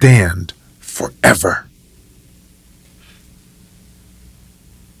will stand forever.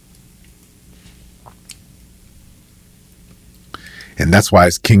 And that's why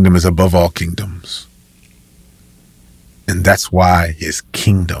his kingdom is above all kingdoms. And that's why his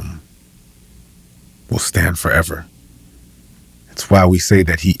kingdom will stand forever. It's why we say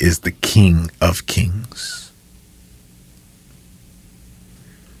that he is the King of Kings.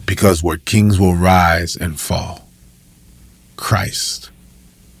 Because where kings will rise and fall, Christ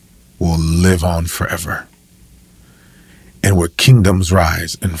will live on forever. And where kingdoms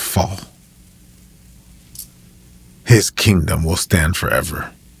rise and fall, his kingdom will stand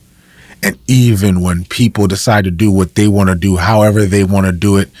forever. And even when people decide to do what they want to do, however they want to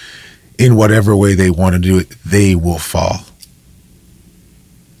do it, in whatever way they want to do it, they will fall.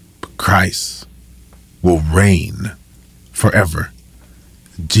 But Christ will reign forever.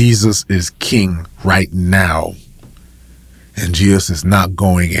 Jesus is king right now. And Jesus is not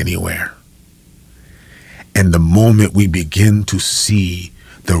going anywhere. And the moment we begin to see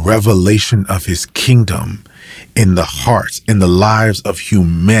the revelation of his kingdom in the hearts, in the lives of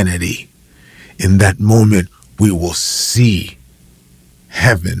humanity, in that moment we will see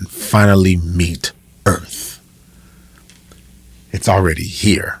heaven finally meet earth. It's already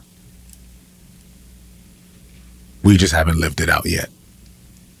here. We just haven't lived it out yet.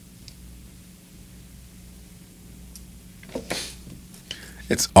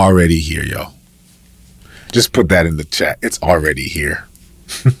 It's already here, y'all. Just put that in the chat. It's already here.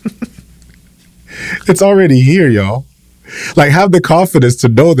 It's already here, y'all. Like, have the confidence to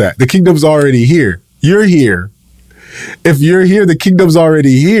know that the kingdom's already here. You're here. If you're here, the kingdom's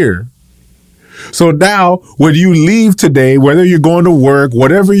already here. So now when you leave today, whether you're going to work,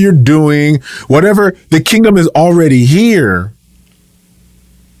 whatever you're doing, whatever, the kingdom is already here.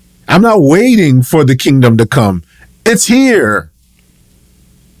 I'm not waiting for the kingdom to come. It's here.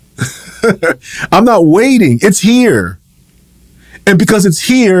 I'm not waiting. It's here. And because it's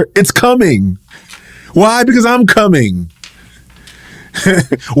here, it's coming. Why? Because I'm coming.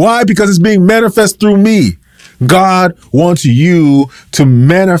 Why? Because it's being manifest through me. God wants you to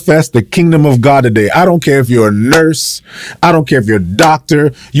manifest the kingdom of God today. I don't care if you're a nurse. I don't care if you're a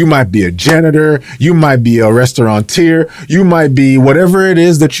doctor. You might be a janitor. You might be a restaurateur. You might be whatever it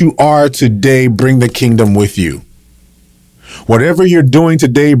is that you are today. Bring the kingdom with you. Whatever you're doing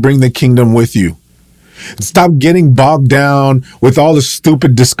today, bring the kingdom with you. Stop getting bogged down with all the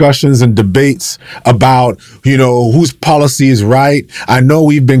stupid discussions and debates about, whose policy is right. I know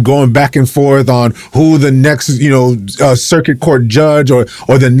we've been going back and forth on who the next, circuit court judge or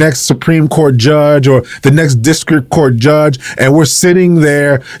the next Supreme Court judge or the next district court judge. And we're sitting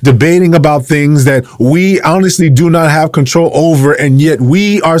there debating about things that we honestly do not have control over. And yet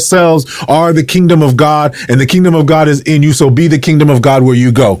we ourselves are the kingdom of God, and the kingdom of God is in you. So be the kingdom of God where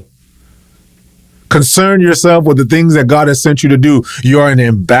you go. Concern yourself with the things that God has sent you to do. You are an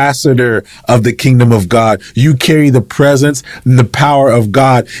ambassador of the kingdom of God. You carry the presence and the power of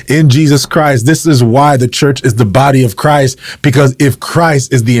God in Jesus Christ. This is why the church is the body of Christ, because if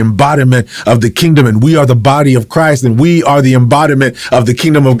Christ is the embodiment of the kingdom and we are the body of Christ, then we are the embodiment of the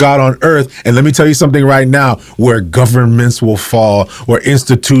kingdom of God on earth. And let me tell you something right now, where governments will fall, where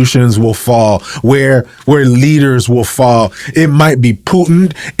institutions will fall, where leaders will fall. It might be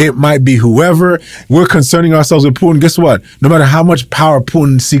Putin. It might be whoever. We're concerning ourselves with Putin. Guess what? No matter how much power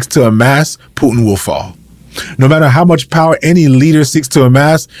Putin seeks to amass, Putin will fall. No matter how much power any leader seeks to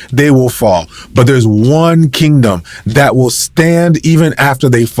amass, they will fall. But there's one kingdom that will stand even after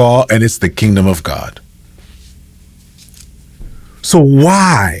they fall, and it's the kingdom of God. So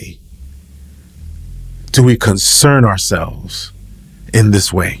why do we concern ourselves in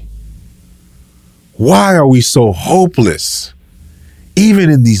this way? Why are we so hopeless,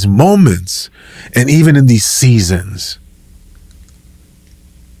 even in these moments and even in these seasons?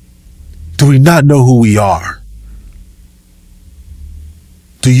 Do we not know who we are?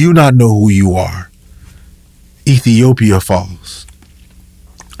 Do you not know who you are? Ethiopia falls.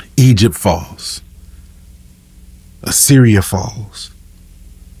 Egypt falls. Assyria falls.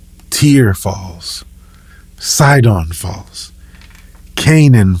 Tyre falls. Sidon falls.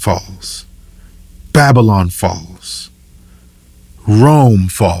 Canaan falls. Babylon falls. Rome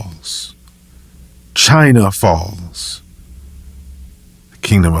falls. China falls. The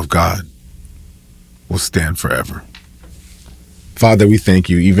kingdom of God will stand forever. Father, we thank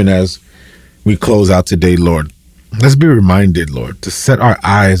you even as we close out today, Lord. Let's be reminded, Lord, to set our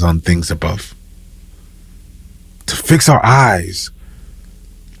eyes on things above. To fix our eyes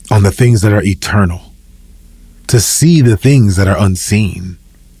on the things that are eternal, to see the things that are unseen,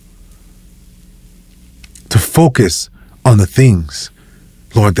 to focus on the things,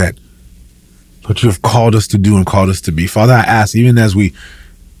 Lord, that you have called us to do and called us to be. Father, I ask, even as we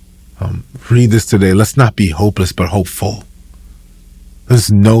read this today, let's not be hopeless, but hopeful. Let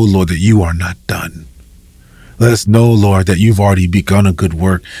us know, Lord, that you are not done. Let us know, Lord, that you've already begun a good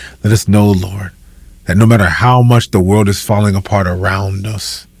work. Let us know, Lord, that no matter how much the world is falling apart around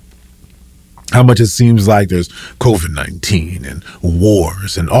us, how much it seems like there's COVID-19 and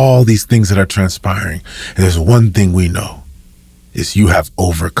wars and all these things that are transpiring, and there's one thing we know, is you have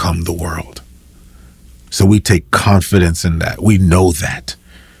overcome the world. So we take confidence in that. We know that.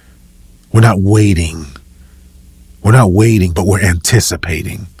 We're not waiting. We're not waiting, but we're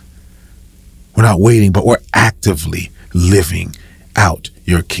anticipating. We're not waiting, but we're actively living out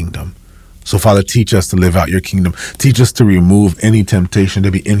your kingdom. So, Father, teach us to live out your kingdom. Teach us to remove any temptation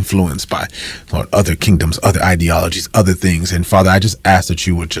to be influenced by, Lord, other kingdoms, other ideologies, other things. And, Father, I just ask that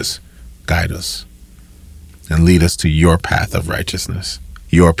you would just guide us and lead us to your path of righteousness,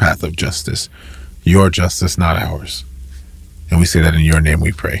 your path of justice, your justice, not ours. And we say that in your name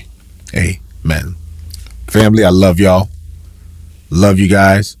we pray. Amen. Family, I love y'all. Love you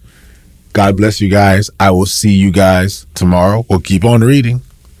guys. God bless you guys. I will see you guys tomorrow. We'll keep on reading.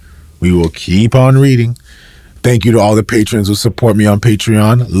 We will keep on reading. Thank you to all the patrons who support me on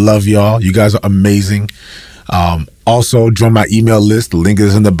Patreon. Love y'all. You guys are amazing. Also, join my email list. The link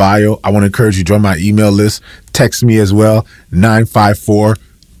is in the bio. I want to encourage you to join my email list. Text me as well.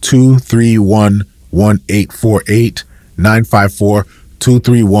 954-231-1848.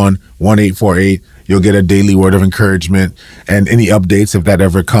 954-231-1848. You'll get a daily word of encouragement and any updates if that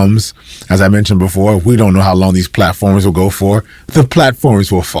ever comes. As I mentioned before, we don't know how long these platforms will go for. The platforms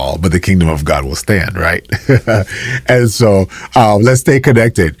will fall, but the kingdom of God will stand, right? And so let's stay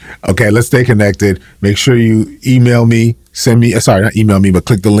connected. Okay, let's stay connected. Make sure you email me, not email me, but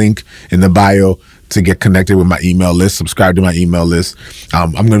click the link in the bio to get connected with my email list. Subscribe to my email list.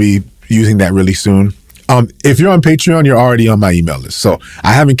 I'm going to be using that really soon. If you're on Patreon, you're already on my email list. So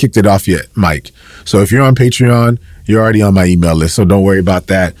I haven't kicked it off yet, Mike. So if you're on Patreon, you're already on my email list. So don't worry about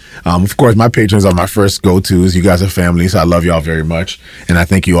that. Of course, my patrons are my first go-tos. You guys are family, so I love y'all very much. And I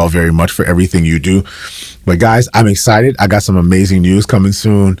thank you all very much for everything you do. But guys, I'm excited. I got some amazing news coming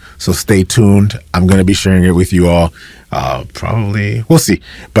soon. So stay tuned. I'm going to be sharing it with you all. Probably, we'll see.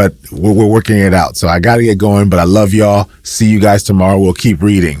 But we're working it out. So I got to get going. But I love y'all. See you guys tomorrow. We'll keep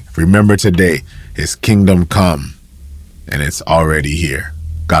reading. Remember today, His kingdom come, and it's already here.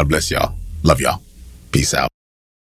 God bless y'all. Love y'all. Peace out.